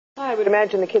I would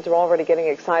imagine the kids are already getting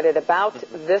excited about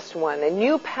this one. A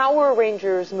new Power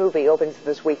Rangers movie opens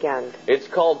this weekend. It's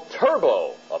called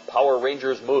Turbo, a Power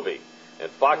Rangers movie.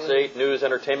 And Fox 8 News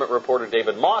entertainment reporter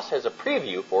David Moss has a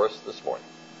preview for us this morning.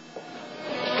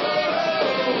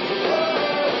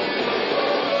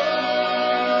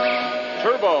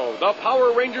 Turbo, the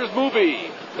Power Rangers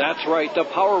movie. That's right, the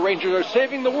Power Rangers are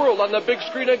saving the world on the big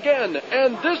screen again.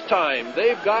 And this time,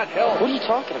 they've got help. What are you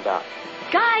talking about?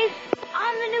 Guys,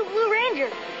 I'm the new Blue Ranger.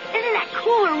 Isn't that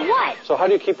cool or what? So how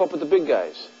do you keep up with the big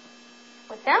guys?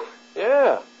 With them?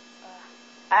 Yeah.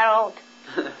 I don't.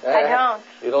 I don't.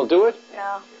 You don't do it?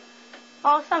 No.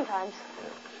 Well, sometimes.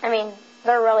 I mean,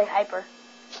 they're really hyper.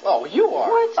 Oh, you are.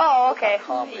 What? Oh, okay.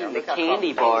 The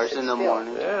candy bars in the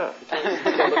morning. Yeah.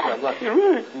 Look.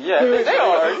 Yeah, they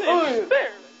are.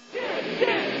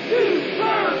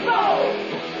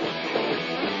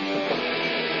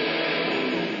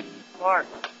 Mark.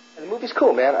 The movie's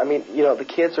cool, man. I mean, you know, the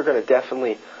kids are going to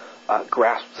definitely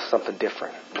grasp something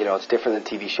different. You know, it's different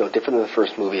than the TV show, different than the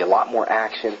first movie, a lot more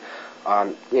action.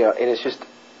 You know, and it's just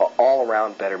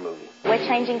all-around better movie. We're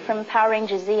changing from Power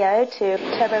Rangers Zeo to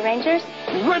Turbo Rangers.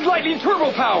 Red Lightning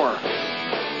Turbo Power.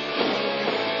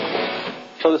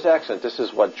 So this accent, this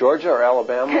is what, Georgia or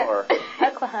Alabama or?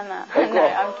 Oklahoma. No,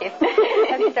 I'm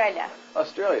kidding. Australia.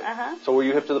 Australia. Uh-huh. So were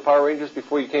you hip to the Power Rangers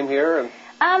before you came here? And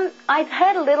I'd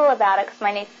heard a little about it because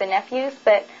my nieces and nephews,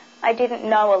 but I didn't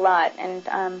know a lot. And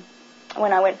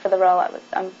when I went for the role,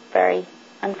 I'm very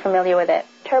unfamiliar with it.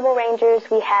 Turbo Rangers,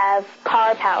 we have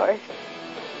car powers.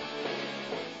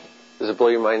 Does it blow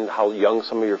your mind how young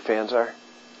some of your fans are?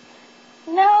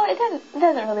 No, it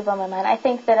doesn't really blow my mind. I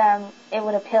think that it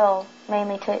would appeal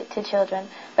mainly to children.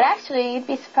 But actually, you'd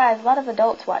be surprised, a lot of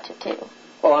adults watch it too.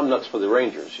 Well, I'm nuts for the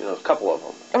Rangers, you know, a couple of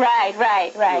them. Right.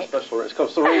 Special, it's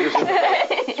the Rangers.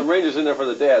 Some Rangers in there for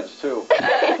the dads, too.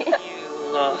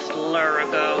 You lost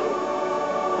Lurigo.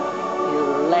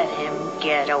 You let him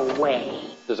get away.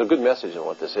 There's a good message in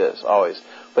what this is, always.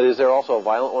 But is there also a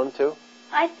violent one, too?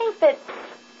 I think that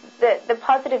the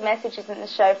positive messages in the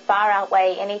show far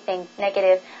outweigh anything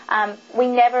negative. We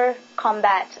never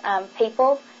combat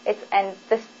people,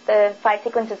 the fight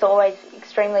sequence is always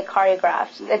extremely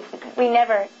choreographed. We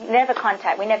never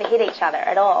contact, we never hit each other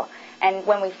at all. And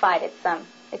when we fight,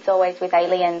 it's always with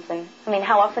aliens. And I mean,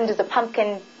 how often does a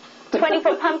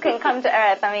 20-foot pumpkin come to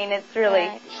Earth? I mean, it's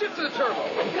really. Shift to the turbo.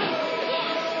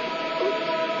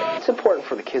 It's important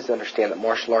for the kids to understand that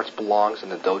martial arts belongs in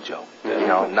the dojo. You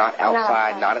know, not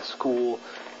outside, not at school.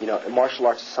 You know, martial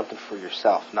arts is something for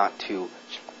yourself, not to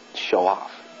show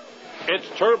off. It's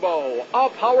Turbo, a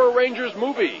Power Rangers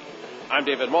movie. I'm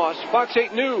David Moss, Fox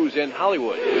 8 News in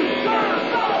Hollywood.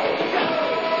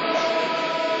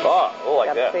 Oh, like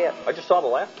Gotta that. see it. I just saw the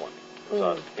last one. It was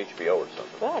on HBO or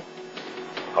something. Good.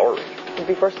 Power Rangers. You'd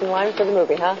be first in line for the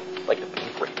movie, huh? Like the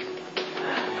Pink Ranger.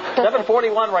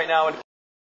 7:41 right now in